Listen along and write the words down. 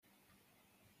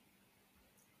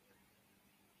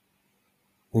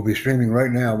We'll be streaming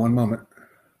right now. One moment.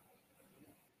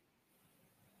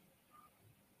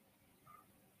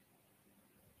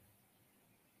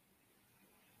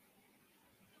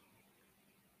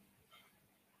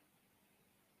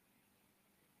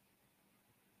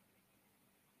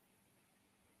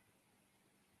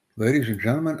 Ladies and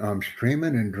gentlemen, I'm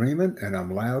streaming and dreaming, and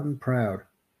I'm loud and proud.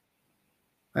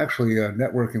 Actually,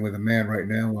 networking with a man right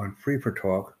now on Free for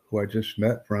Talk, who I just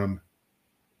met from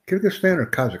Kyrgyzstan or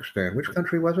Kazakhstan. Which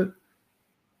country was it?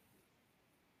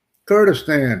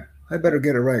 Kurdistan. I better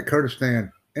get it right.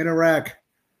 Kurdistan in Iraq.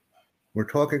 We're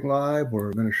talking live.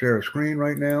 We're going to share a screen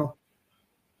right now,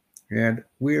 and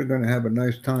we are going to have a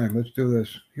nice time. Let's do this.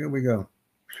 Here we go.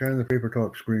 Sharing the Free for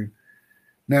Talk screen.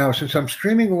 Now, since I'm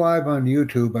streaming live on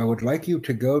YouTube, I would like you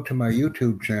to go to my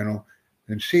YouTube channel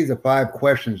and see the 5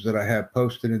 questions that I have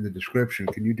posted in the description.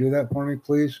 Can you do that for me,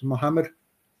 please, Mohammed?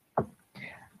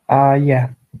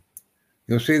 Yeah.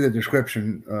 You'll see the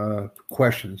description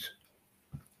questions.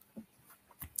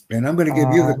 And I'm going to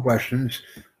give you the questions.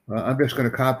 I'm just going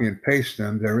to copy and paste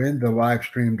them. They're in the live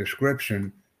stream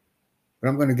description, but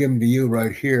I'm going to give them to you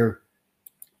right here.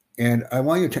 And I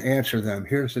want you to answer them.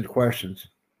 Here's the questions.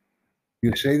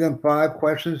 You see them 5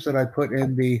 questions that I put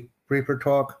in the Free for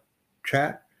Talk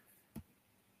chat?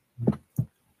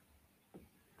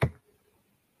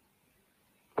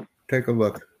 Take a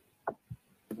look.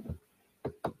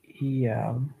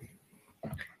 Yeah.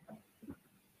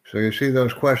 So you see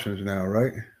those questions now,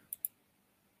 right?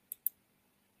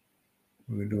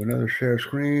 We're going to do another share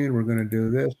screen. We're going to do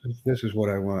this. This is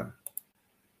what I want.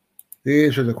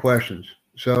 These are the questions.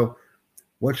 So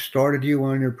what started you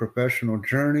on your professional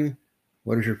journey?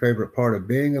 What is your favorite part of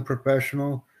being a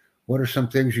professional? What are some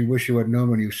things you wish you had known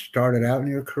when you started out in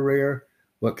your career?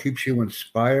 What keeps you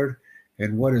inspired?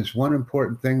 And what is one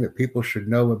important thing that people should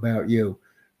know about you?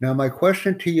 Now, my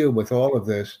question to you with all of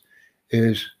this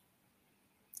is,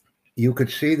 you could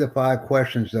see the 5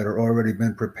 questions that are already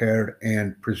been prepared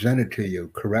and presented to you,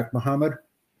 correct, Mohammed?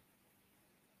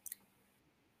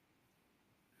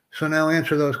 So now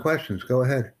answer those questions. Go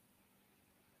ahead.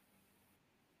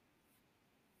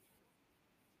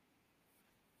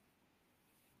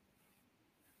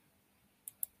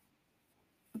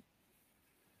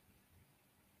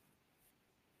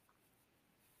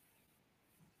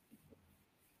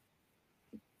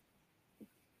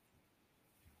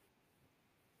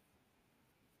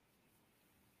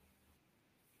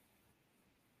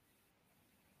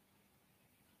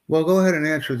 Well, go ahead and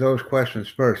answer those questions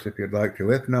first if you'd like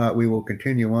to. If not, we will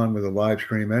continue on with the live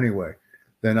stream anyway.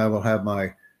 Then I will have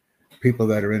my people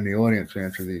that are in the audience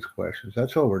answer these questions.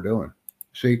 That's all we're doing.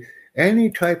 See, any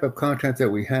type of content that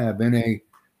we have in a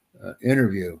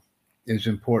interview is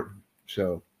important.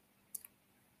 So,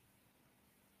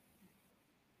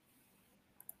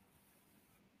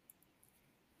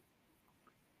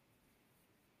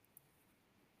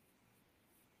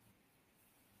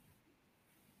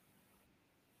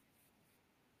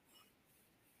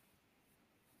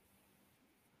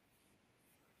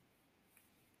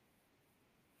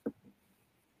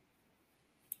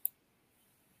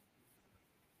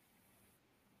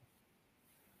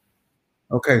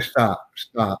 okay,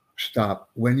 stop.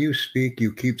 When you speak,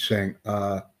 you keep saying,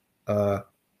 uh, uh,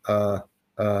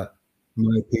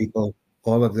 my people,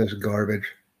 all of this garbage.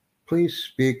 Please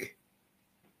speak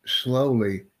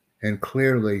slowly and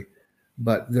clearly,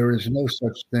 but there is no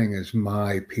such thing as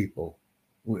my people.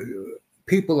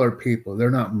 People are people.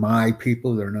 They're not my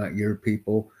people. They're not your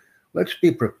people. Let's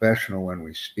be professional when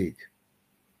we speak.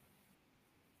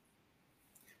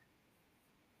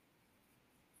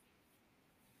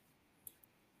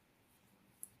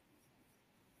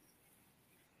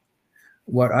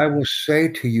 What I will say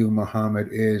to you, Muhammad,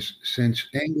 is since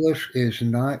English is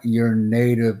not your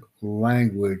native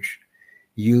language,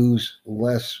 use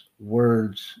less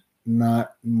words,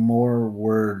 not more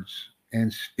words,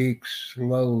 and speak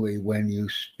slowly when you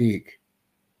speak.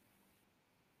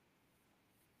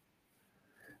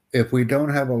 If we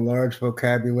don't have a large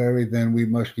vocabulary, then we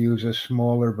must use a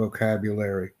smaller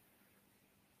vocabulary.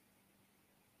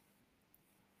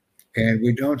 And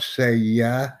we don't say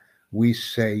yeah, we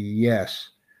say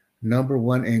yes. Number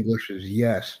one English is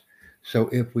yes. So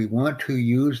if we want to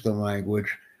use the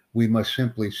language, we must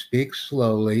simply speak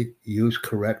slowly, use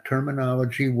correct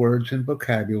terminology, words, and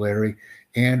vocabulary,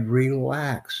 and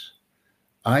relax.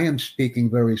 I am speaking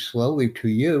very slowly to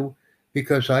you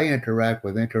because I interact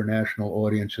with international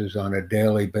audiences on a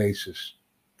daily basis.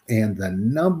 And the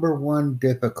number one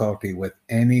difficulty with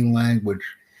any language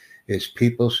is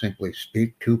people simply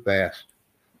speak too fast.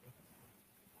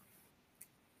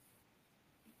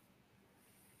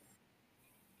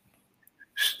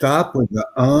 Stop with the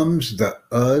ums, the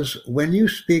uhs. When you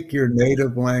speak your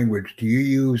native language, do you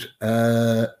use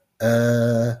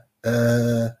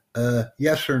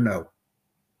yes or no?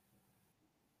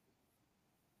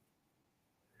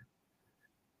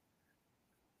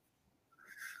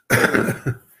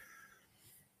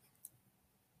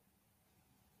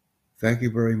 Thank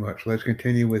you very much. Let's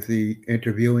continue with the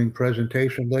interviewing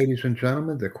presentation, ladies and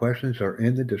gentlemen. The questions are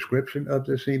in the description of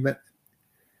this event,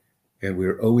 and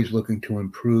we're always looking to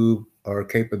improve our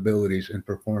capabilities and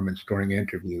performance during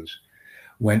interviews.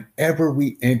 Whenever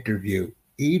we interview,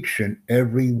 each and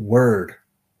every word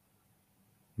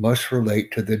must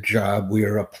relate to the job we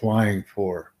are applying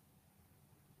for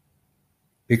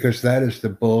because that is the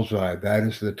bullseye, that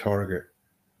is the target.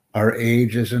 Our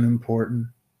age isn't important.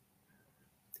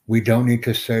 We don't need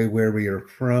to say where we are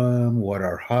from, what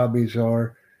our hobbies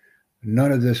are.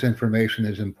 None of this information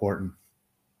is important.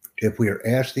 If we are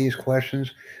asked these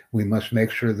questions, we must make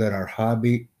sure that our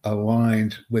hobby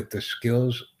aligns with the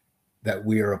skills that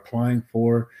we are applying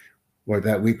for or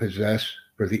that we possess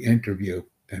for the interview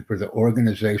and for the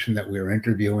organization that we are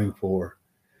interviewing for.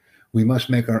 We must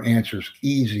make our answers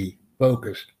easy,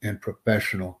 focused, and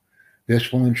professional.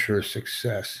 This will ensure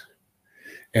success.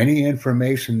 Any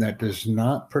information that does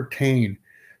not pertain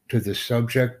to the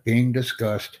subject being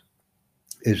discussed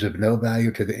is of no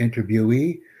value to the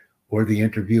interviewee or the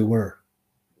interviewer,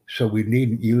 so we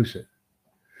needn't use it.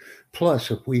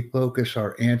 Plus, if we focus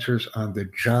our answers on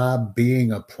the job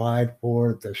being applied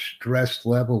for, the stress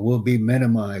level will be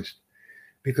minimized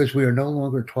because we are no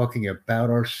longer talking about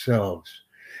ourselves.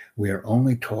 We are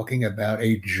only talking about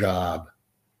a job.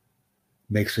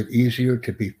 Makes it easier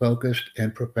to be focused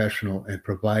and professional in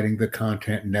providing the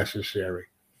content necessary.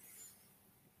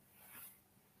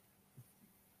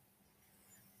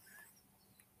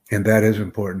 And that is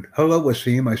important. Hello,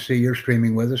 Wasim. I see you're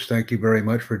streaming with us. Thank you very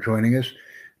much for joining us.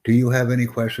 Do you have any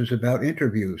questions about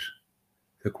interviews?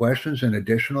 The questions and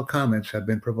additional comments have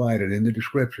been provided in the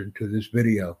description to this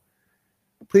video.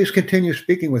 Please continue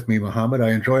speaking with me, Muhammad.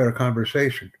 I enjoy our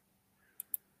conversation.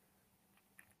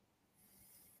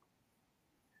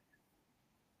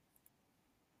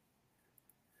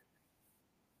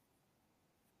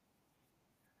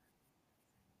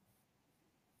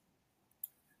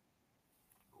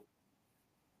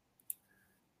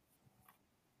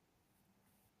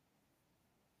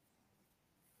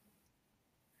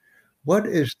 What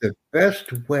is the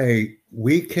best way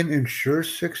we can ensure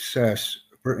success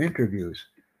for interviews?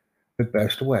 The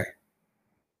best way.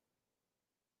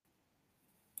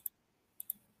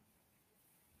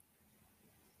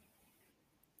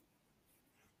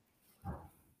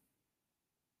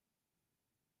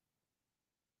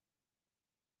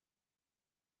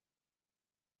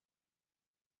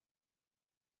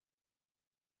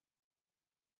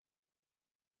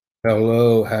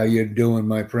 Hello, how you doing,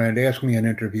 my friend? Ask me an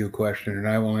interview question and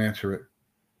I will answer it.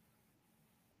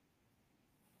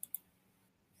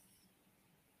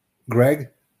 Greg,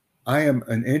 I am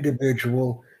an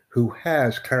individual who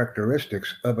has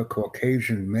characteristics of a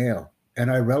Caucasian male,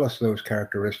 and I relish those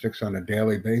characteristics on a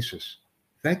daily basis.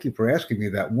 Thank you for asking me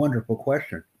that wonderful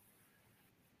question.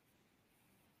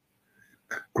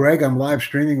 Greg, I'm live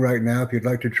streaming right now if you'd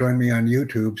like to join me on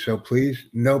YouTube. So please,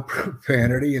 no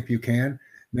profanity if you can.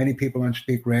 Many people on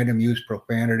Speak Random use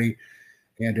profanity,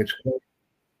 and it's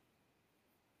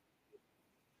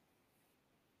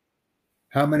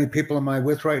how many people am I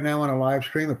with right now on a live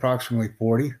stream? Approximately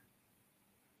 40.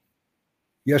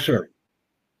 Yes, sir.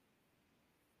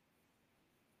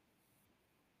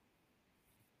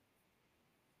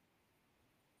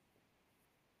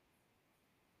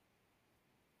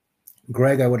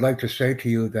 Greg, I would like to say to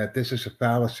you that this is a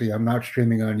fallacy. I'm not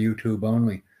streaming on YouTube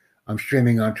only. I'm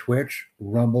streaming on Twitch,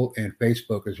 Rumble, and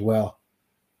Facebook as well.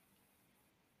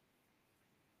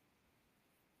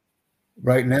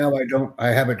 Right now, I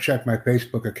haven't checked my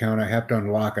Facebook account. I have to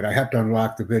unlock it. I have to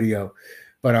unlock the video,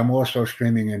 but I'm also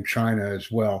streaming in China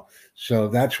as well. So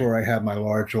that's where I have my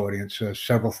large audience.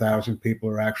 Several thousand people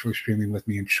are actually streaming with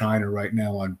me in China right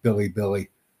now on Bilibili.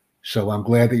 So I'm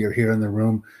glad that you're here in the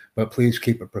room, but please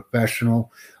keep it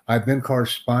professional. I've been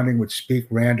corresponding with Speak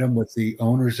Random with the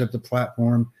owners of the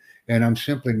platform, and I'm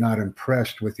simply not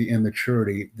impressed with the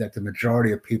immaturity that the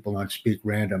majority of people on Speak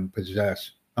Random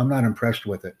possess. I'm not impressed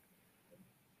with it.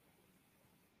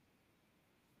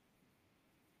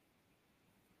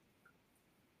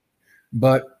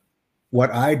 But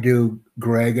what I do,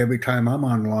 Greg, every time I'm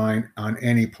online on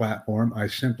any platform, I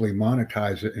simply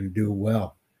monetize it and do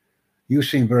well. You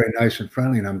seem very nice and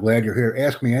friendly, and I'm glad you're here.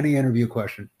 Ask me any interview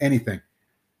question, anything,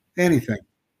 anything.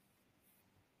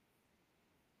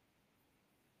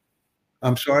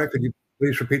 I'm sorry, could you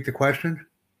please repeat the question?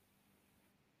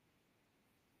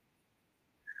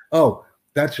 Oh,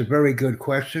 that's a very good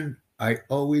question. I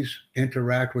always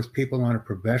interact with people on a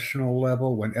professional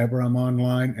level whenever I'm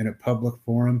online in a public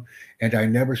forum, and I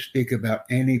never speak about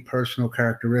any personal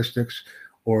characteristics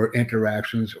or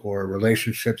interactions or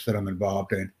relationships that I'm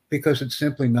involved in because it's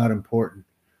simply not important.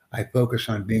 I focus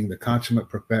on being the consummate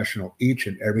professional each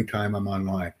and every time I'm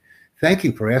online. Thank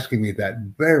you for asking me that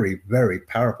very, very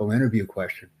powerful interview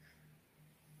question.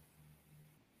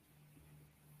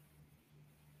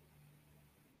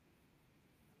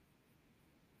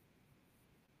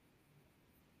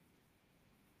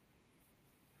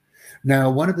 Now,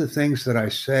 one of the things that I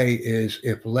say is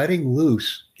if letting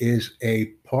loose is a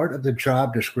part of the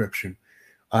job description,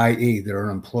 i.e., there are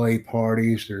employee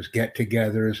parties, there's get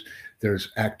togethers,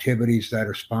 there's activities that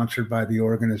are sponsored by the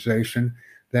organization,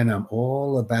 then I'm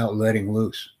all about letting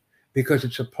loose because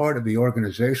it's a part of the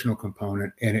organizational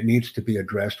component and it needs to be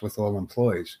addressed with all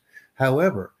employees.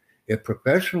 However, if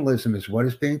professionalism is what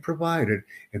is being provided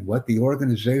and what the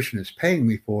organization is paying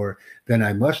me for, then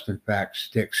I must, in fact,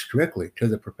 stick strictly to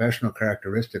the professional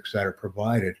characteristics that are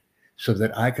provided so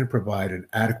that I can provide an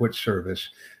adequate service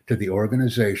to the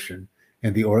organization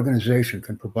and the organization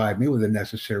can provide me with the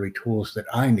necessary tools that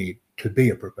I need to be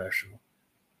a professional.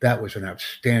 That was an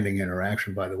outstanding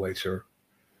interaction, by the way, sir.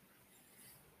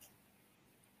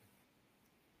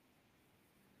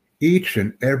 Each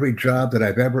and every job that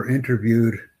I've ever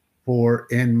interviewed for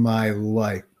in my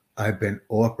life, I've been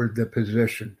offered the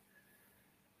position.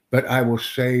 But I will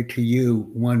say to you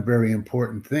one very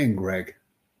important thing, Greg.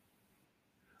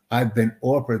 I've been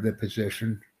offered the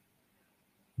position,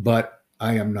 but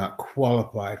I am not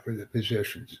qualified for the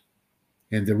positions.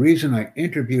 And the reason I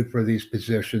interviewed for these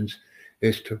positions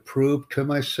is to prove to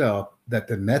myself that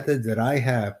the method that I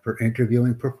have for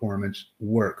interviewing performance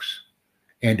works.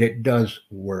 And it does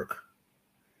work.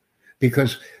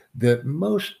 Because the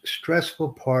most stressful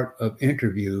part of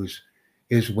interviews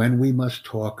is when we must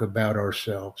talk about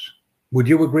ourselves. Would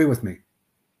you agree with me?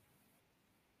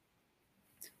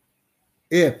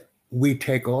 If we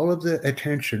take all of the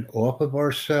attention off of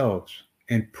ourselves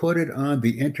and put it on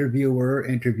the interviewer,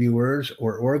 interviewers,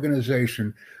 or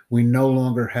organization, we no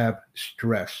longer have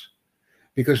stress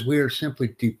because we are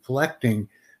simply deflecting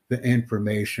the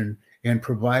information and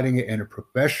providing it in a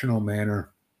professional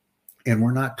manner, and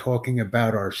we're not talking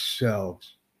about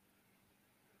ourselves.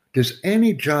 Does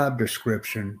any job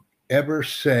description ever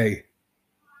say,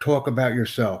 talk about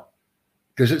yourself?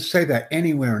 Does it say that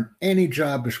anywhere in any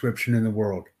job description in the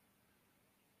world?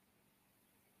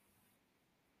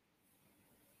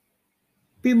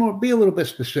 Be a little bit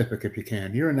specific if you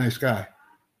can. You're a nice guy.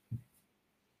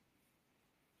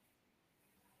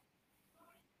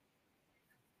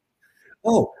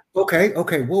 Oh, okay,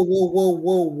 okay. Whoa, whoa, whoa,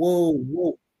 whoa, whoa,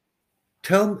 whoa.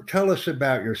 Tell us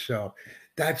about yourself.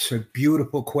 That's a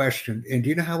beautiful question. And do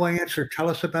you know how I answer tell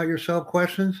us about yourself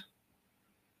questions?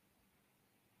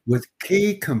 With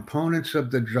key components of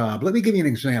the job. Let me give you an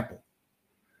example.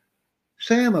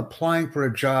 Say I'm applying for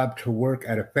a job to work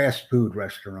at a fast food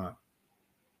restaurant.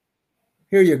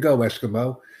 Here you go,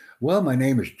 Eskimo. Well, my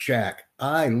name is Jack.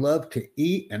 I love to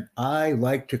eat and I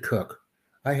like to cook.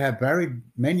 I have varied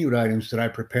menu items that I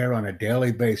prepare on a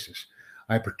daily basis.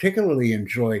 I particularly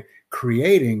enjoy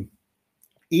creating,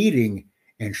 eating,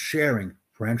 and sharing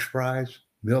French fries,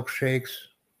 milkshakes,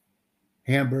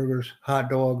 hamburgers, hot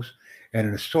dogs, and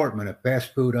an assortment of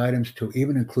fast food items to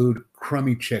even include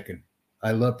crummy chicken.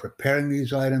 I love preparing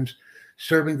these items,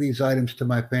 serving these items to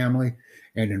my family,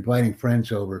 and inviting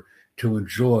friends over to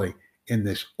enjoy in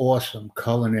this awesome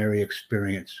culinary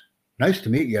experience. Nice to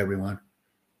meet you, everyone.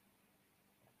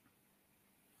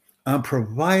 I'm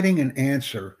providing an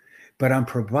answer, but I'm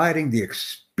providing the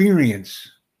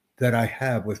experience that I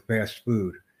have with fast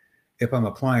food if I'm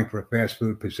applying for a fast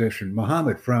food position.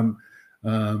 Mohammed from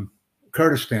um,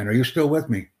 Kurdistan, are you still with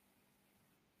me?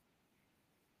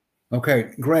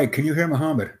 Okay, Greg, can you hear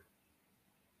Mohammed?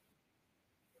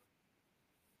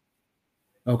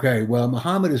 Okay, well,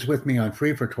 Mohammed is with me on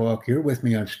Free for Talk. You're with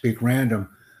me on Speak Random.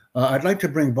 I'd like to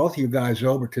bring both of you guys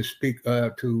over to speak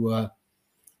to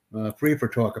Free for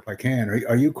Talk if I can.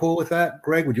 Are you cool with that,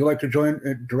 Greg? Would you like to join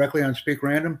directly on Speak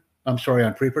Random? I'm sorry,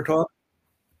 on Free for Talk.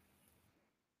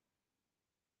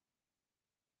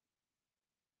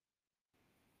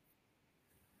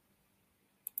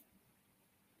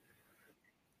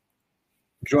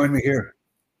 Join me here.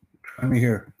 Join me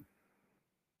here.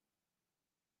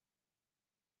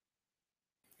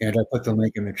 And I put the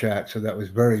link in the chat, so that was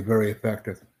very, very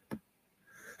effective.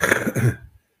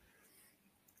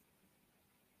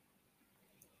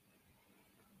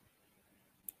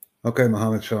 Okay,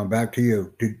 Mohammed, so I'm back to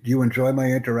you. Did you enjoy my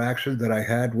interaction that I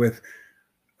had with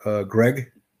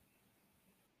Greg?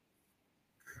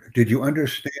 Did you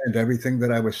understand everything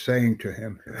that I was saying to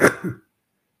him?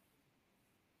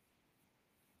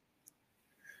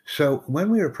 So, when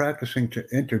we are practicing to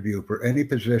interview for any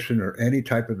position or any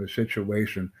type of a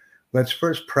situation, let's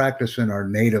first practice in our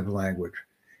native language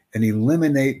and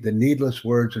eliminate the needless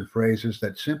words and phrases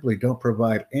that simply don't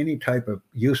provide any type of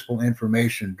useful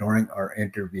information during our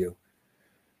interview.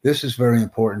 This is very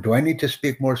important. Do I need to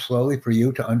speak more slowly for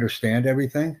you to understand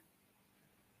everything?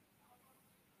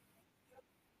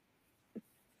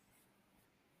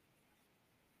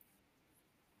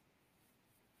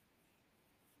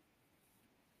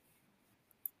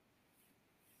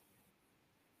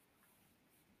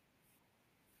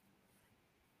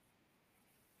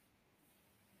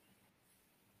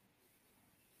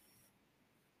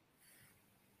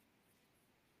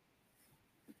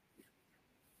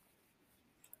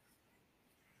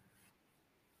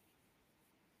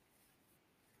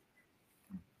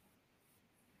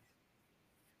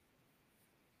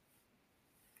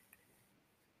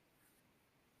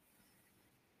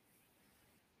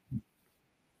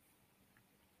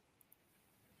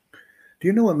 Do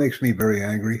you know what makes me very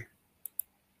angry?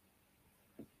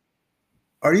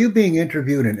 Are you being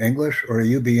interviewed in English or are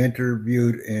you being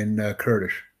interviewed in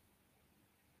Kurdish?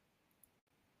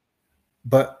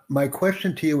 But my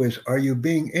question to you is, are you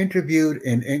being interviewed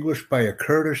in English by a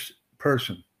Kurdish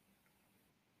person?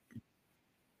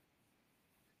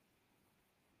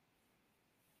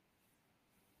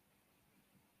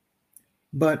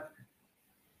 But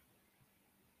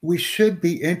we should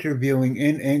be interviewing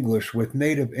in English with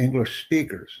native English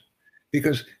speakers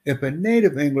because if a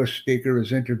native English speaker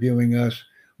is interviewing us,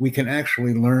 we can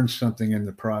actually learn something in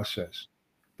the process.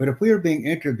 But if we are being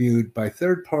interviewed by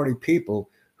third party people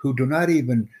who do not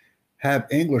even have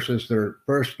English as their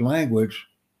first language,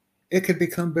 it can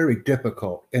become very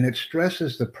difficult and it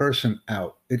stresses the person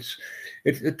out.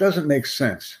 It doesn't make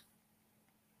sense.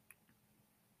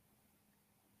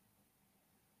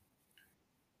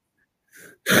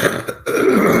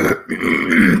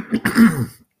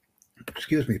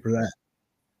 Excuse me for that.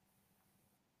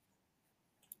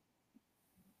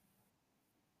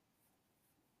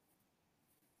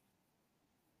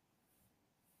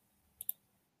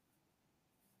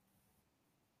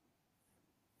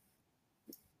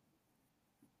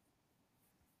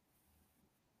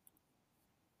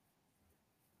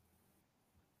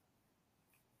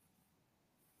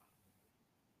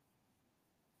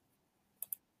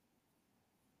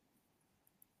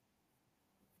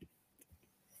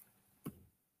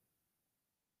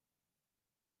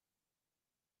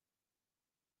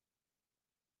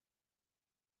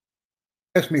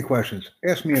 Ask me questions.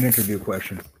 Ask me an interview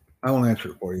question. I will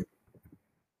answer it for you.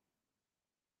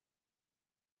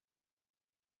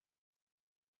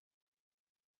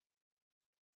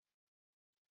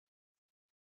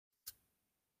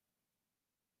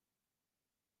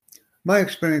 My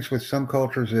experience with some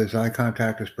cultures is eye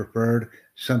contact is preferred.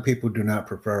 Some people do not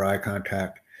prefer eye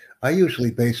contact. I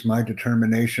usually base my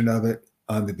determination of it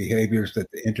on the behaviors that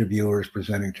the interviewer is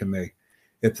presenting to me.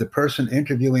 If the person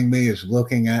interviewing me is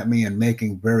looking at me and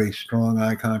making very strong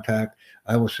eye contact,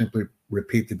 I will simply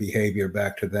repeat the behavior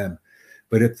back to them.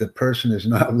 But if the person is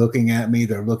not looking at me,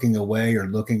 they're looking away or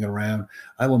looking around,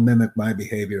 I will mimic my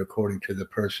behavior according to the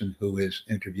person who is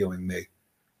interviewing me.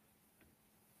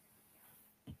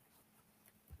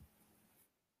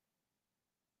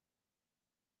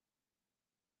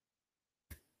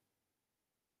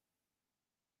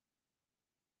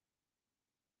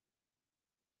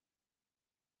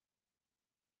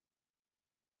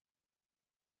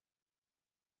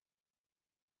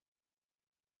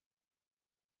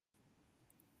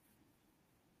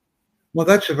 Well,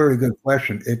 that's a very good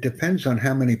question. It depends on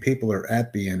how many people are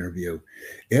at the interview.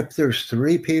 If there's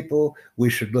 3 people, we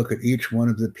should look at each one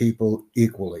of the people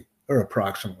equally or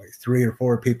approximately 3 or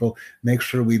 4 people, make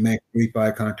sure we make brief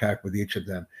eye contact with each of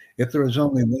them. If there is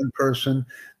only 1 person,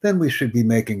 then we should be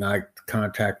making eye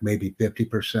contact maybe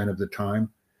 50% of the time.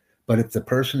 But if the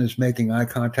person is making eye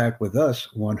contact with us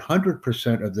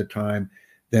 100% of the time,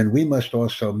 then we must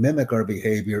also mimic our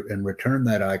behavior and return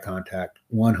that eye contact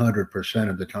 100%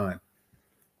 of the time.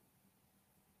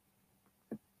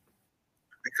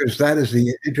 Because that is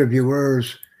the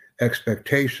interviewer's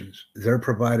expectations. They're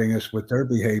providing us with their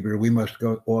behavior. We must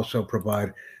go also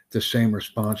provide the same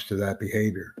response to that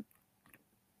behavior.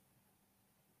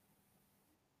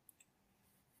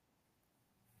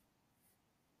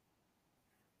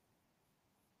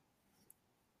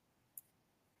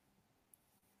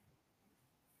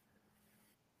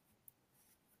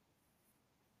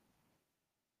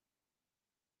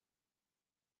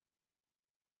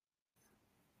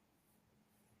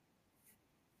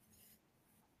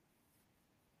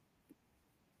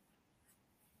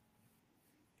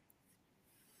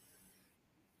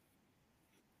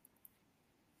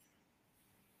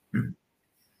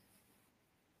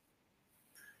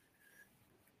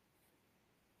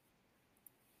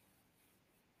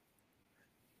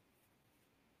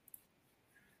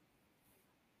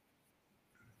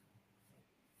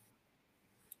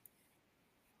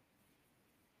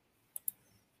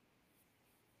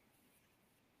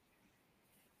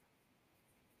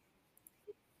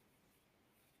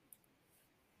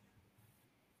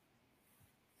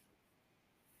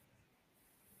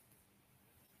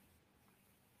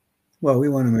 Well, we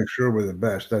want to make sure we're the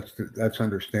best. That's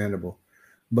understandable.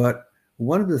 But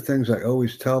one of the things I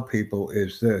always tell people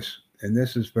is this, and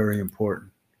this is very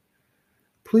important.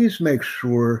 Please make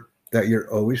sure that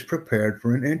you're always prepared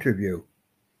for an interview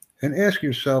and ask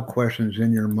yourself questions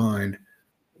in your mind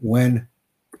when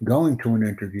going to an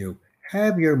interview.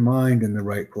 Have your mind in the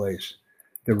right place.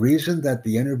 The reason that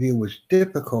the interview was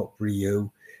difficult for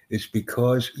you is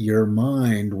because your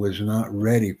mind was not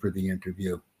ready for the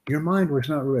interview. Your mind was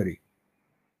not ready.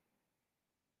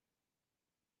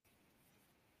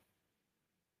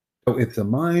 So if the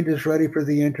mind is ready for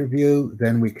the interview,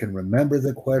 then we can remember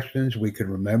the questions, we can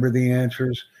remember the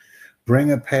answers.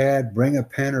 Bring a pad, bring a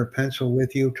pen or pencil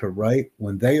with you to write.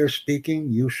 When they are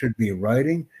speaking, you should be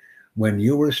writing. When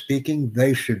you are speaking,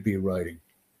 they should be writing.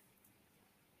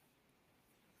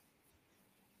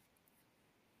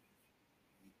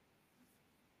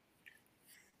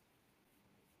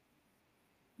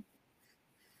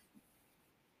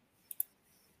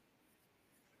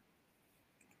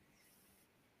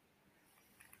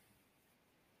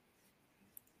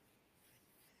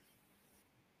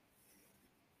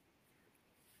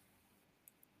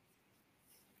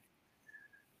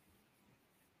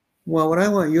 Well, what I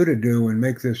want you to do and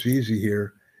make this easy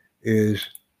here is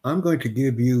I'm going to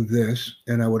give you this,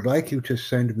 and I would like you to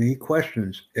send me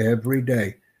questions every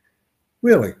day.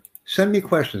 Really, send me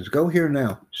questions. Go here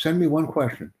now. Send me one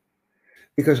question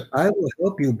because I will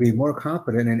help you be more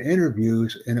confident in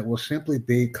interviews, and it will simply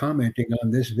be commenting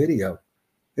on this video.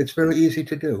 It's very easy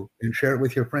to do and share it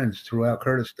with your friends throughout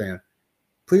Kurdistan.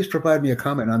 Please provide me a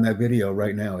comment on that video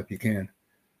right now if you can.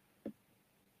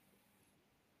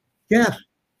 Yes,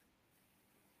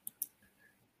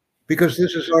 because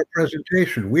this is our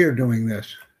presentation. We are doing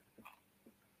this.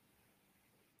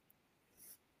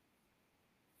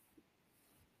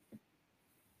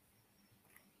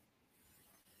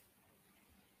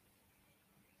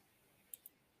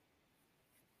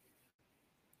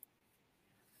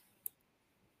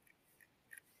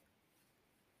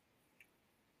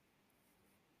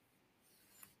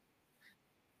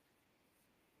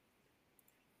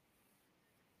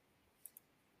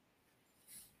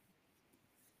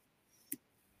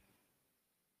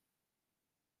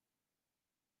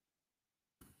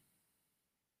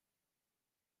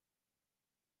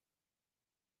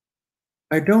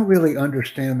 I don't really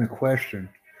understand the question.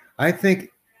 I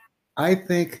think I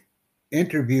think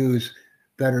interviews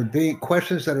that are being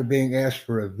questions that are being asked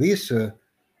for a visa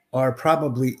are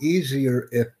probably easier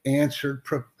if answered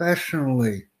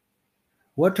professionally.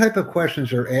 What type of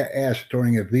questions are asked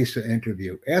during a visa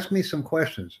interview? Ask me some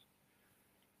questions.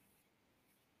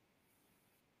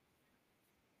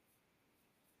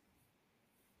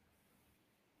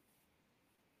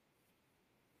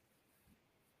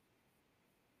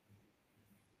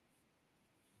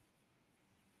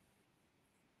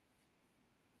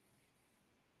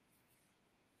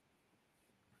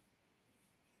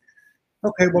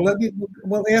 Okay, well,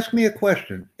 ask me a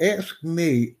question. Ask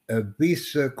me a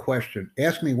visa question.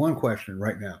 Ask me one question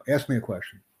right now. Ask me a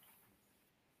question.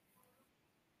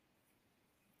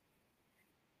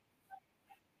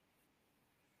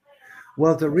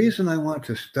 Well, the reason I want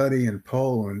to study in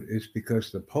Poland is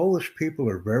because the Polish people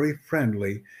are very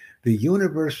friendly. The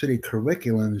university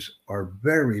curriculums are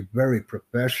very, very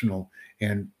professional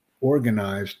and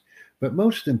organized. But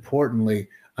most importantly,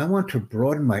 I want to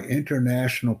broaden my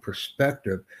international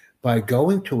perspective by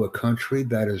going to a country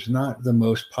that is not the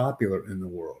most popular in the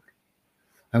world.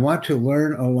 I want to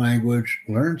learn a language,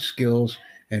 learn skills,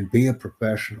 and be a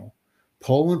professional.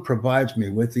 Poland provides me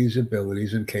with these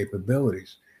abilities and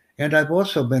capabilities. And I've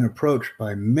also been approached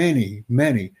by many,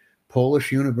 many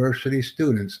Polish university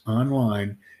students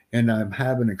online, and I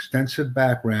have an extensive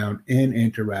background in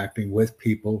interacting with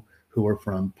people who are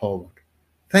from Poland.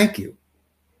 Thank you.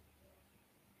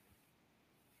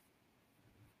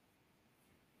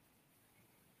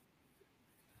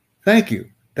 Thank you.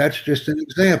 That's just an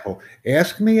example.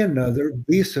 Ask me another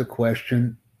visa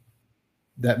question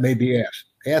that may be asked.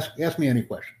 Ask me any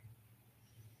question.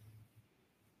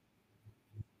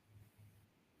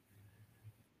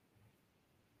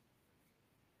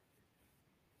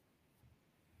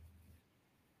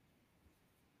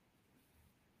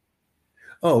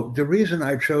 Oh, the reason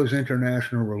I chose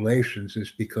international relations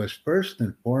is because first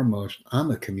and foremost,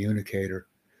 I'm a communicator.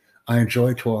 I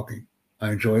enjoy talking,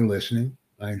 I enjoy listening,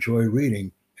 I enjoy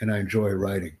reading, and I enjoy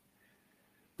writing.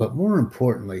 But more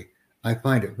importantly, I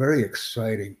find it very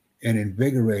exciting and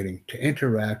invigorating to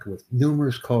interact with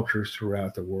numerous cultures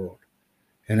throughout the world.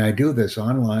 And I do this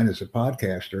online as a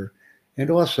podcaster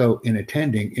and also in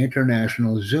attending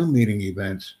international Zoom meeting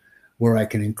events where I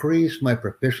can increase my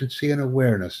proficiency and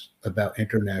awareness about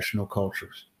international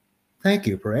cultures? Thank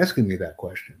you for asking me that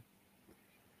question.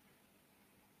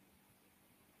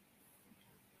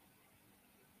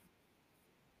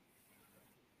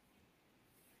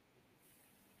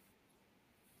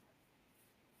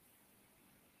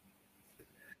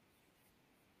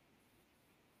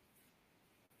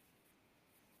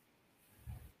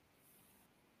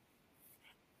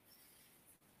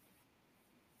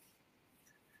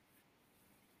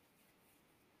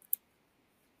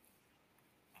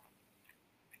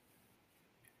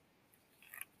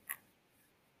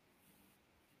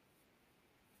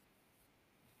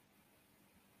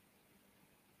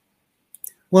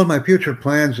 Well, my future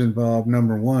plans involve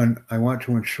number one, I want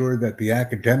to ensure that the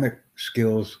academic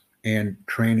skills and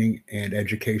training and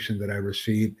education that I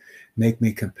receive make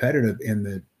me competitive in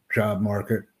the job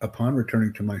market upon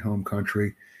returning to my home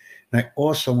country. And I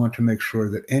also want to make sure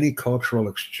that any cultural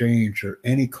exchange or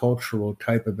any cultural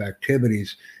type of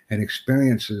activities and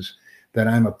experiences that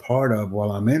I'm a part of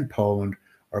while I'm in Poland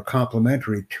are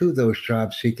complementary to those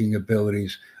job seeking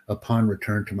abilities upon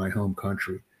return to my home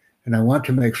country. And I want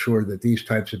to make sure that these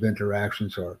types of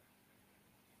interactions are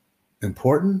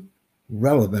important,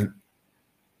 relevant,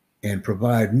 and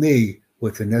provide me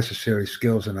with the necessary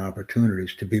skills and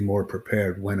opportunities to be more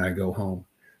prepared when I go home.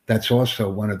 That's also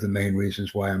one of the main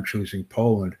reasons why I'm choosing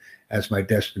Poland as my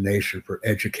destination for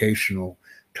educational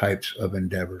types of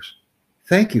endeavors.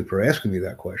 Thank you for asking me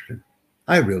that question.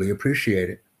 I really appreciate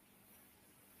it.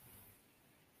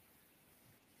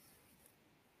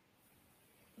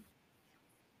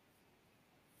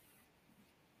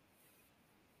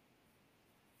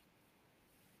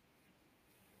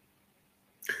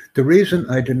 The reason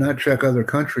I did not check other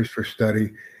countries for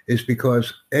study is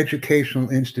because educational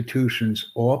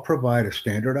institutions all provide a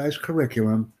standardized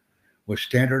curriculum with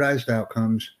standardized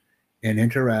outcomes and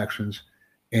interactions.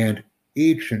 And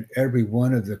each and every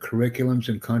one of the curriculums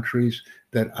and countries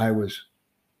that I was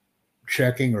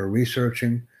checking or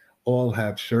researching all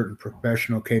have certain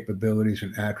professional capabilities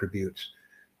and attributes.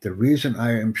 The reason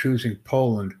I am choosing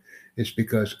Poland is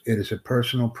because it is a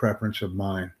personal preference of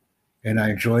mine, and I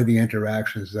enjoy the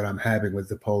interactions that I'm having with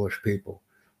the Polish people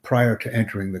prior to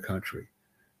entering the country.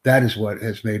 That is what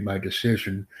has made my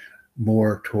decision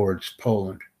more towards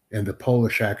Poland and the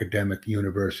Polish academic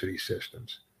university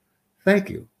systems. Thank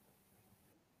you.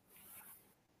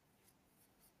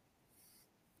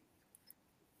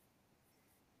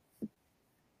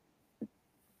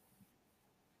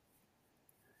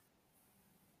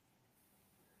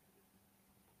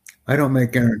 I don't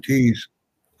make guarantees.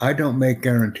 I don't make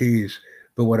guarantees,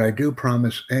 but what I do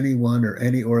promise anyone or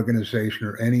any organization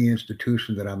or any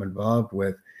institution that I'm involved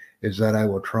with is that I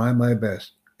will try my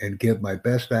best and give my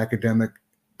best academic,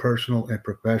 personal, and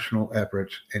professional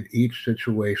efforts in each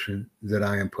situation that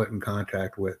I am put in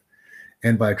contact with.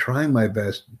 And by trying my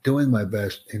best, doing my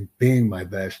best, and being my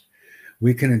best,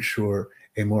 we can ensure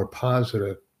a more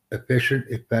positive, efficient,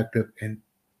 effective, and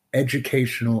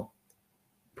educational,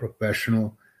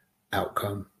 professional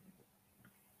outcome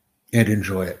and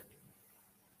enjoy it.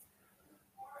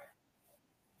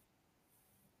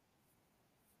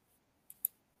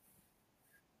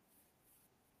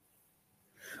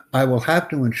 I will have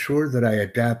to ensure that I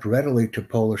adapt readily to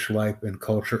Polish life and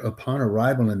culture upon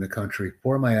arrival in the country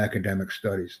for my academic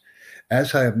studies.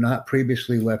 As I have not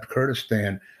previously left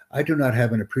Kurdistan, I do not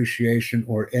have an appreciation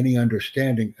or any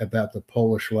understanding about the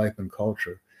Polish life and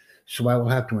culture. So I will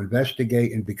have to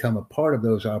investigate and become a part of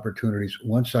those opportunities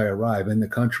once I arrive in the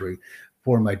country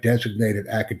for my designated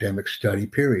academic study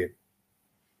period.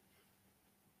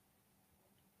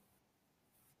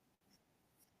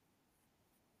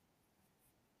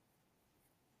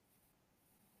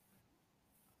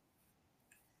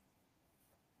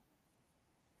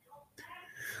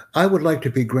 I would like to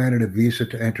be granted a visa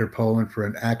to enter Poland for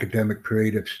an academic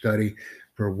period of study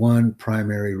for one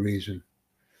primary reason.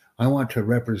 I want to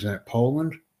represent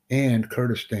Poland and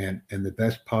Kurdistan in the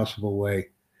best possible way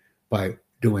by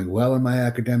doing well in my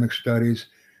academic studies,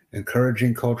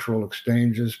 encouraging cultural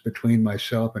exchanges between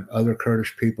myself and other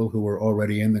Kurdish people who are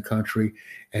already in the country,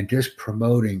 and just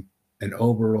promoting an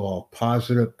overall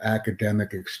positive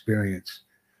academic experience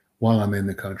while I'm in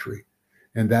the country.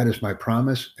 And that is my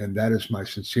promise, and that is my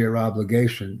sincere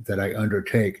obligation that I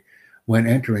undertake when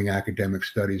entering academic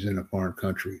studies in a foreign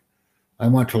country. I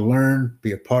want to learn,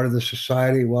 be a part of the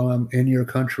society while I'm in your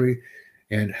country,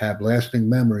 and have lasting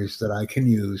memories that I can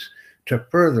use to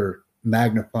further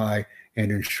magnify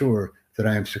and ensure that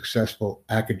I am successful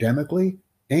academically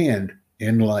and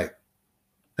in life.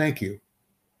 Thank you.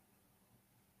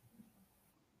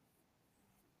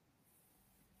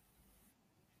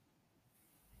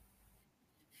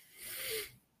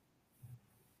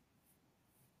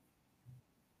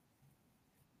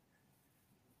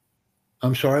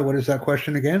 I'm sorry, what is that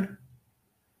question again?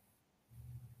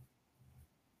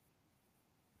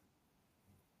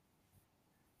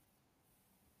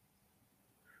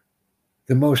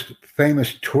 The most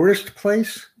famous tourist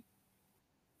place?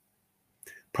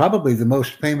 Probably the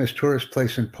most famous tourist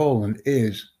place in Poland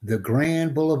is the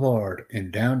Grand Boulevard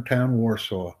in downtown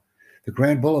Warsaw. The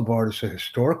Grand Boulevard is a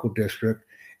historical district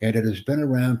and it has been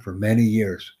around for many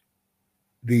years.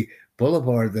 The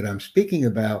boulevard that I'm speaking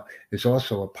about is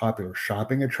also a popular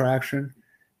shopping attraction.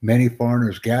 Many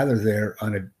foreigners gather there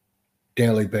on a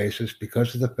daily basis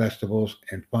because of the festivals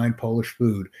and fine Polish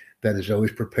food that is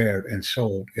always prepared and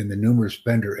sold in the numerous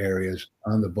vendor areas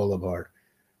on the boulevard.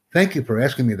 Thank you for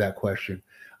asking me that question.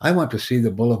 I want to see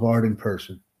the boulevard in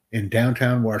person in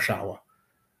downtown Warsaw.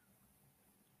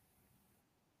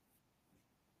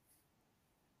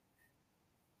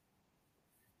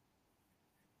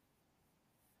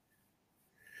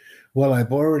 Well,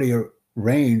 I've already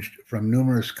arranged from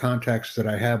numerous contacts that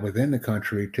I have within the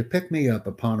country to pick me up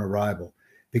upon arrival.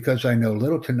 Because I know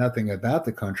little to nothing about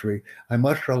the country, I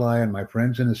must rely on my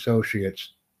friends and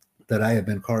associates that I have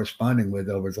been corresponding with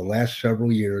over the last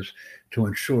several years to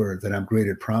ensure that I'm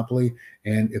greeted promptly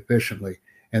and efficiently,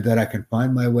 and that I can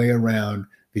find my way around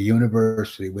the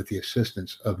university with the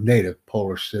assistance of native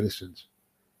Polish citizens.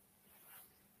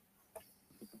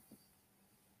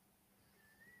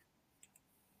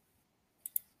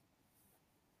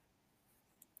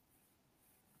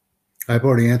 I've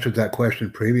already answered that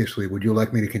question previously. Would you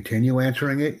like me to continue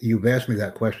answering it? You've asked me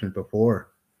that question before.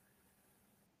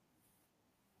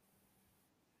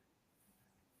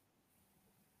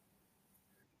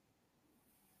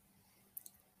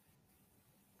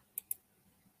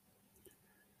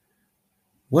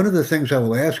 One of the things I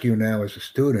will ask you now as a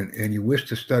student and you wish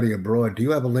to study abroad, do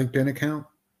you have a LinkedIn account?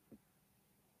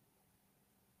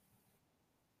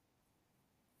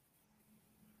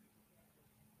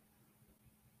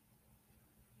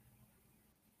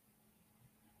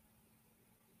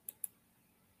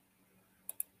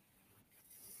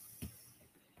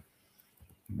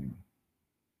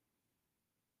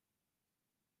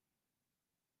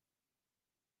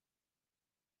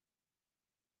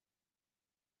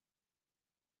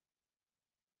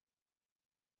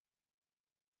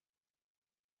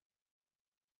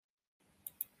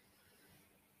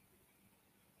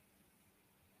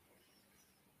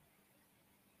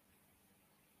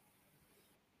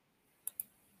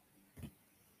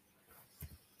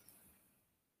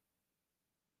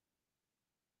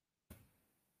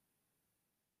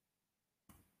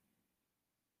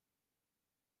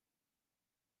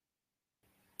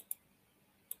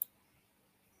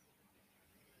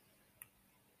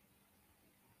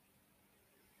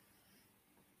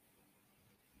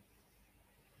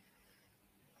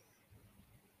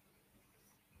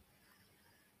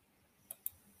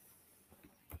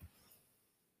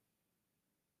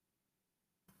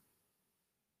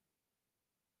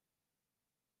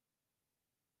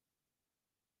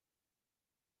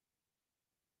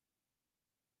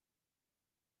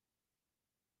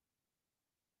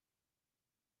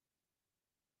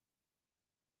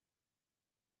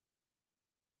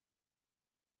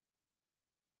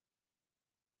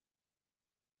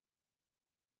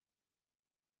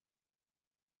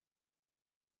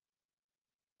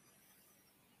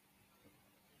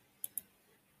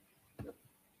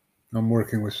 I'm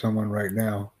working with someone right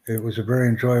now. It was a very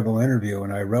enjoyable interview,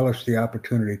 and I relish the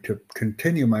opportunity to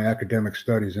continue my academic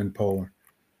studies in Poland.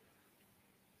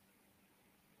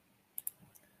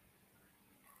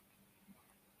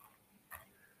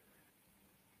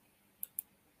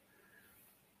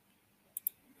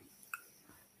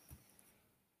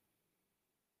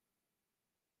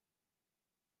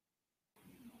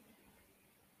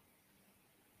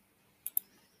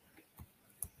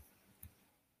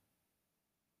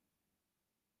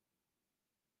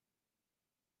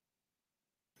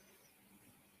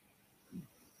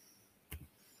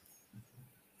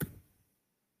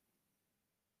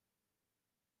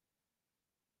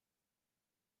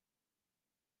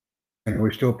 And are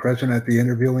we still present at the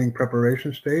interviewing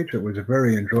preparation stage? It was a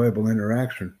very enjoyable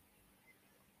interaction.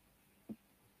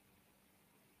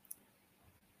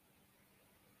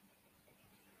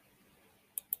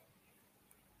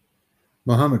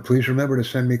 Mohammed, please remember to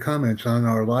send me comments on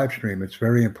our live stream. It's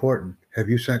very important. Have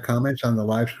you sent comments on the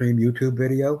live stream YouTube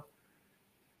video?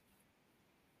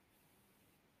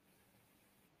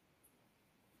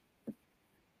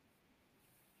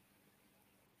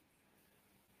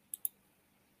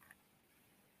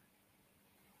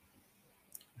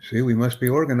 See, we must be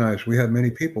organized. We have many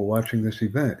people watching this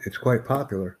event. It's quite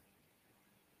popular.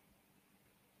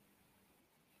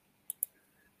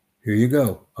 Here you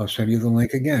go. I'll send you the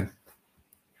link again.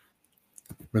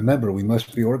 Remember, we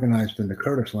must be organized in the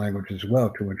Curtis language as well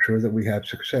to ensure that we have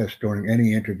success during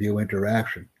any interview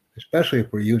interaction, especially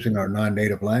if we're using our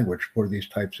non-native language for these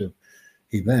types of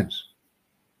events.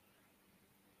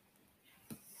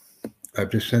 I've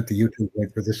just sent the YouTube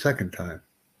link for the second time.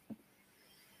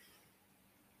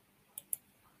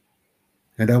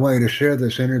 And I want you to share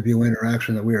this interview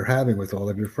interaction that we are having with all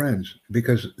of your friends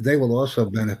because they will also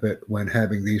benefit when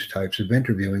having these types of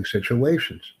interviewing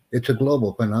situations. It's a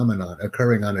global phenomenon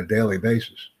occurring on a daily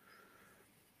basis.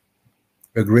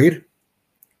 Agreed?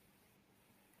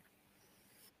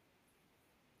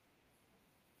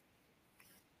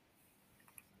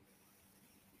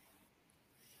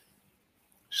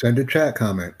 Send a chat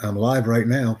comment. I'm live right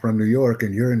now from New York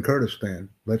and you're in Kurdistan.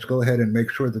 Let's go ahead and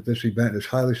make sure that this event is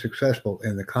highly successful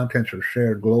and the contents are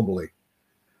shared globally.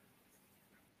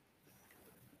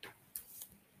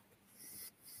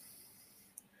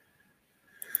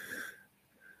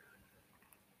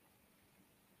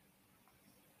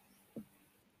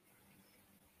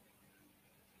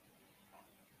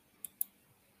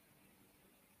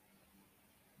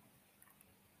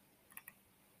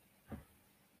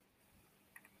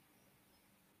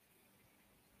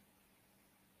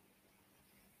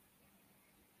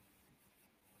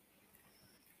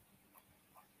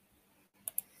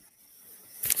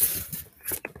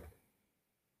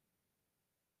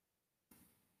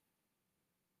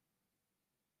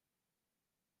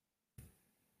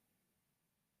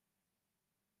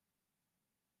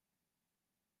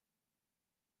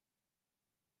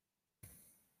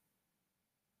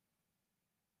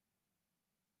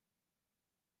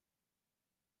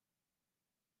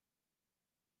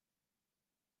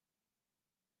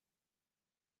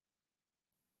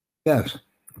 Yes.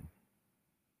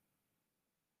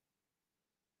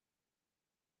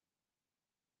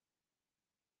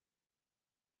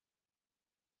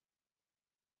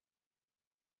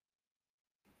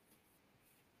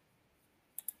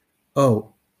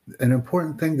 Oh, an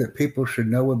important thing that people should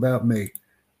know about me.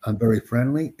 I'm very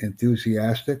friendly,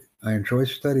 enthusiastic. I enjoy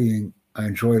studying. I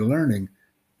enjoy learning,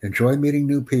 enjoy meeting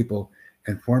new people,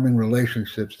 and forming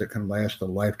relationships that can last a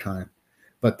lifetime.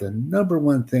 But the number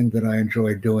one thing that I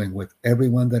enjoy doing with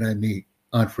everyone that I meet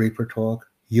on Free for Talk,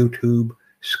 YouTube,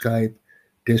 Skype,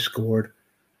 Discord,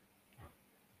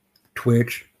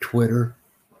 Twitch, Twitter,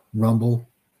 Rumble,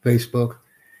 Facebook,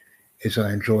 is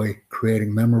I enjoy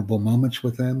creating memorable moments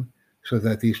with them so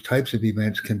that these types of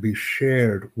events can be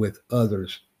shared with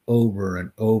others over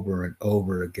and over and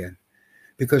over again.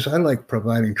 Because I like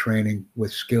providing training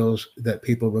with skills that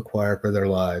people require for their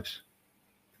lives.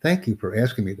 Thank you for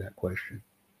asking me that question.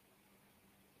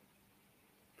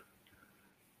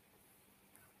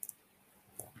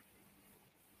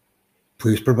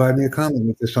 Please provide me a comment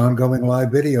with this ongoing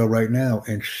live video right now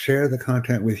and share the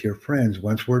content with your friends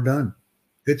once we're done.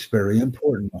 It's very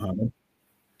important, Mohammed.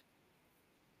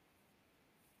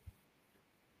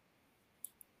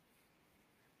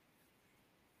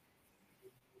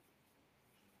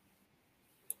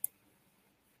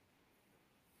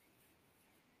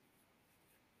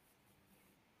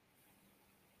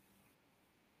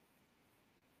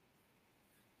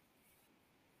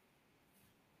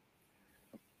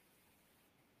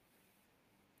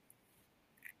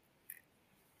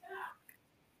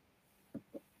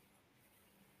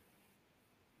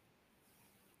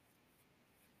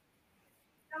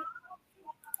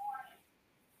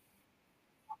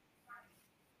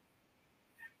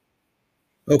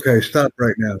 Okay, stop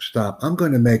right now. Stop. I'm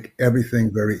going to make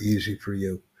everything very easy for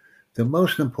you. The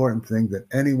most important thing that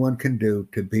anyone can do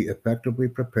to be effectively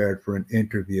prepared for an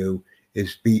interview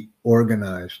is be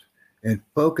organized and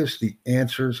focus the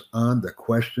answers on the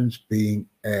questions being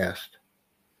asked.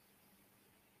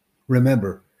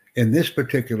 Remember, in this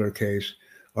particular case,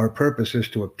 our purpose is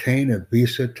to obtain a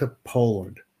visa to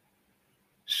Poland.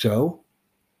 So,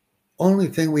 only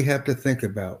thing we have to think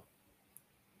about,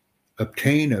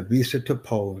 obtain a visa to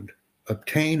Poland,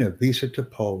 obtain a visa to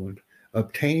Poland,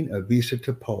 obtain a visa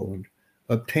to Poland,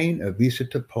 obtain a visa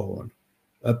to Poland,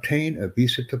 obtain a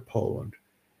visa to Poland.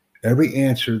 Every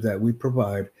answer that we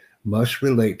provide must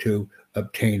relate to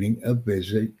obtaining a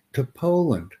visit to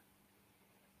Poland.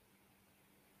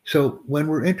 So when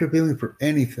we're interviewing for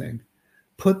anything,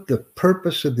 put the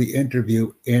purpose of the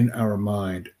interview in our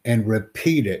mind and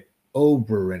repeat it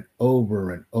over and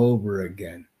over and over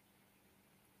again.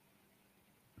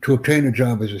 To obtain a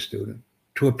job as a student,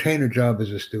 to obtain a job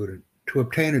as a student, to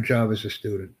obtain a job as a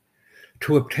student,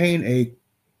 to obtain a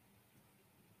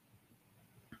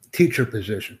teacher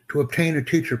position, to obtain a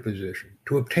teacher position,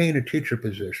 to obtain a teacher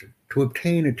position, to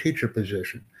obtain a teacher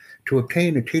position, to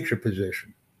obtain a teacher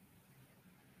position,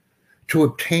 to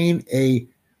obtain a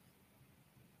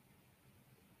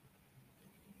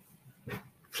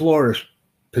florist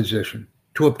position,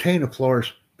 to obtain a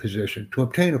florist position, to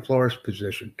obtain a florist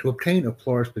position, to obtain a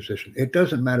florist position. It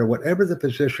doesn't matter, whatever the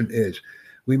position is,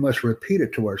 we must repeat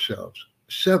it to ourselves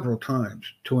several times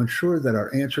to ensure that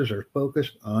our answers are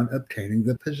focused on obtaining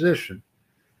the position.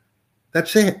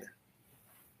 That's it.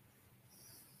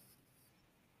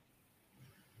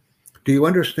 Do you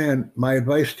understand my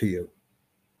advice to you?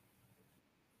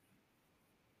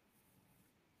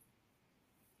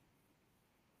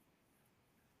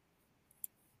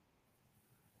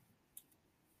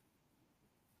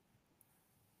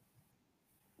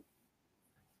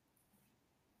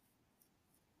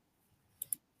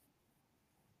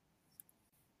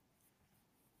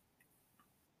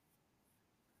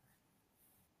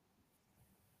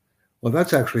 Well,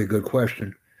 that's actually a good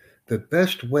question. The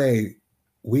best way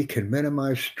we can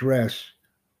minimize stress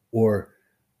or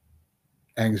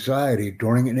anxiety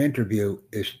during an interview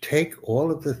is take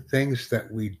all of the things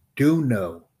that we do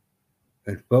know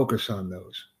and focus on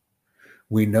those.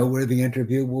 We know where the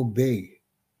interview will be.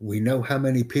 We know how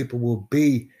many people will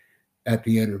be at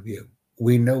the interview.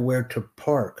 We know where to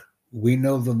park. We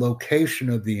know the location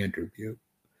of the interview.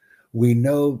 We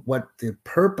know what the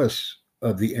purpose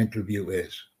of the interview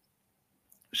is.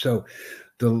 So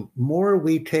the more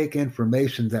we take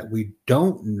information that we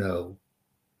don't know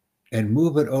and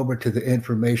move it over to the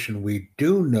information we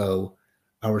do know,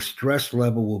 our stress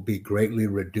level will be greatly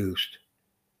reduced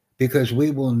because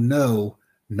we will know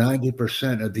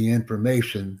 90% of the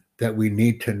information that we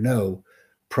need to know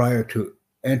prior to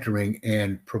entering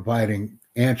and providing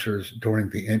answers during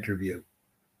the interview.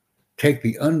 Take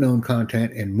the unknown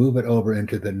content and move it over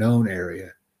into the known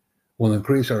area will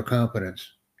increase our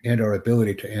confidence and our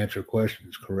ability to answer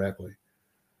questions correctly.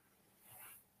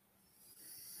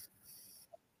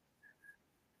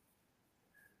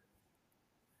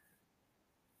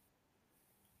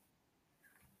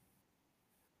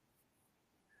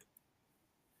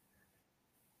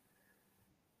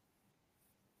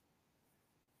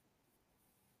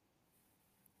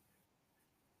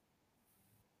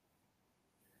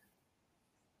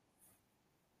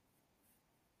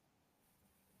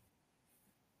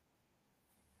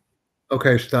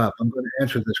 Okay, stop. I'm going to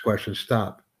answer this question.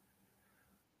 Stop.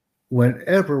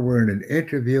 Whenever we're in an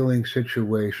interviewing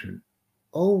situation,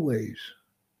 always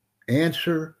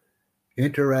answer,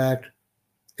 interact,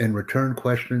 and return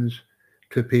questions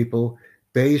to people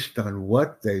based on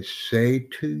what they say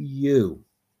to you.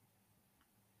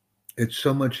 It's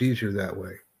so much easier that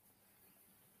way.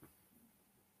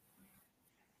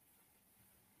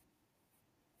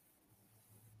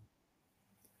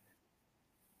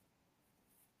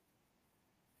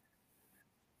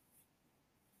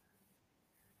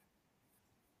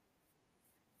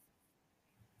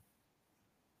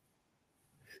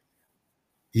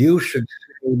 You should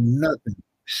say nothing.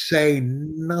 Say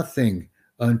nothing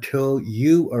until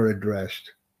you are addressed.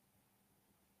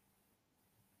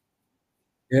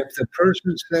 If the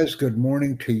person says good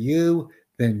morning to you,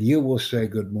 then you will say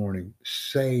good morning.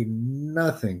 Say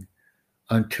nothing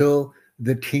until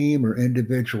the team or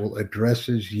individual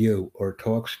addresses you or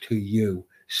talks to you.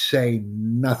 Say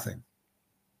nothing.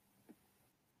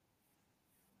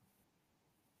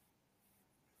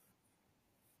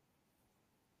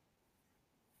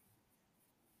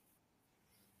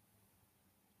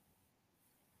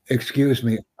 Excuse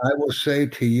me. I will say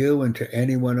to you and to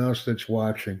anyone else that's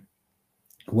watching,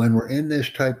 when we're in this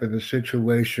type of a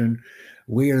situation,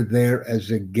 we are there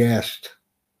as a guest.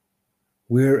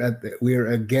 We are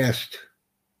a guest.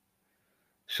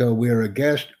 So we are a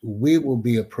guest. We will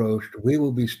be approached. We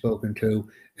will be spoken to,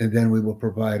 and then we will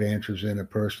provide answers in a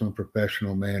personal and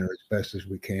professional manner as best as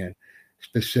we can,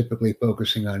 specifically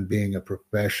focusing on being a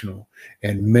professional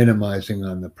and minimizing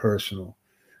on the personal.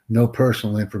 No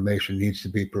personal information needs to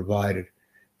be provided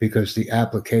because the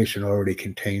application already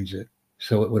contains it.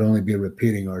 So it would only be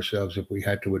repeating ourselves if we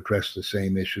had to address the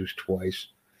same issues twice.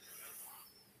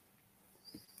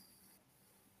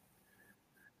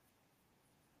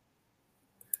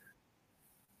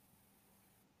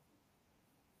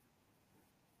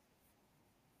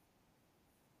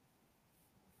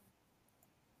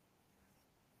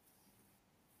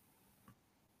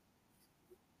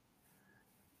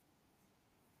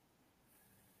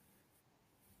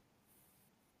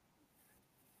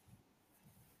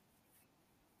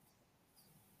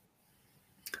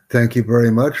 Thank you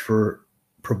very much for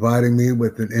providing me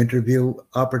with an interview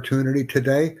opportunity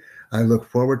today. I look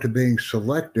forward to being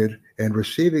selected and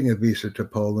receiving a visa to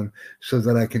Poland so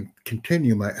that I can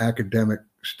continue my academic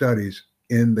studies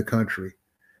in the country.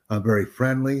 I'm very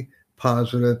friendly,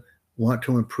 positive, want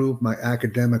to improve my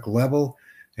academic level,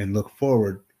 and look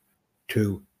forward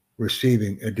to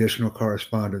receiving additional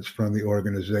correspondence from the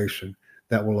organization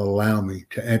that will allow me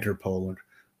to enter Poland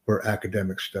for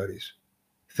academic studies.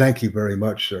 Thank you very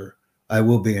much, sir. I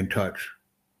will be in touch.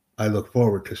 I look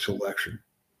forward to selection.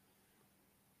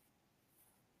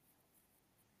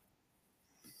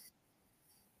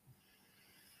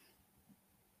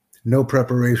 No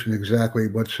preparation exactly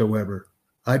whatsoever.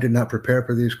 I did not prepare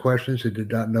for these questions and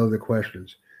did not know the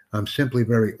questions. I'm simply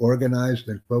very organized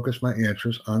and focus my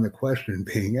answers on the question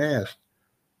being asked.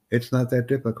 It's not that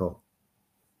difficult.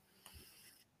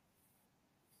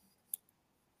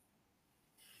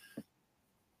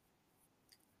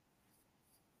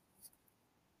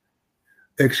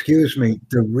 Excuse me,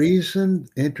 the reason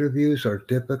interviews are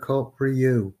difficult for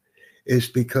you is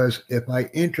because if I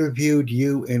interviewed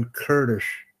you in Kurdish,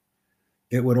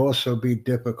 it would also be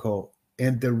difficult.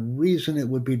 And the reason it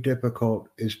would be difficult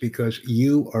is because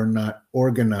you are not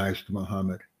organized,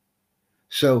 Muhammad.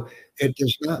 So it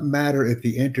does not matter if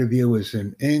the interview is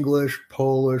in English,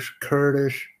 Polish,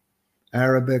 Kurdish,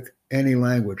 Arabic, any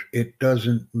language. It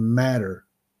doesn't matter.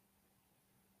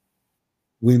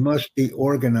 We must be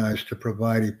organized to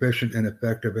provide efficient and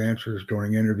effective answers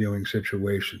during interviewing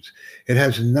situations. It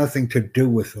has nothing to do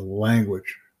with the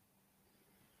language.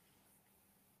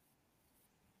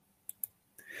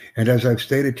 And as I've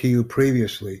stated to you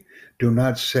previously, do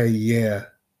not say yeah,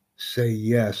 say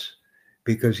yes,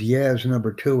 because yeah is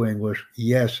number two English,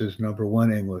 yes is number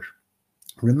one English.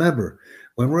 Remember,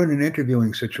 when we're in an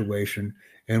interviewing situation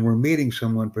and we're meeting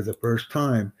someone for the first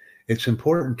time, it's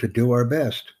important to do our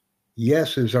best.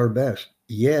 Yes is our best.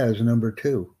 Yeah is number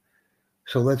two.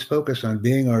 So let's focus on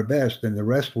being our best and the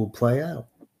rest will play out.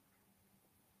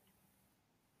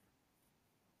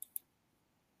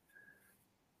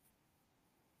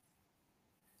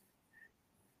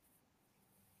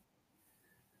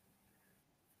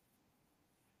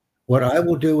 What I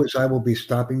will do is I will be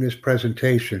stopping this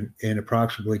presentation in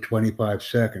approximately 25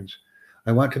 seconds.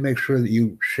 I want to make sure that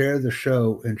you share the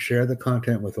show and share the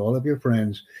content with all of your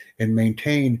friends and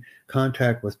maintain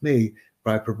contact with me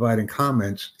by providing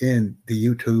comments in the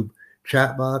YouTube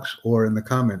chat box or in the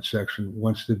comments section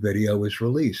once the video is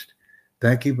released.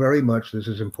 Thank you very much. This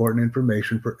is important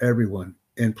information for everyone,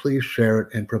 and please share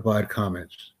it and provide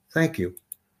comments. Thank you.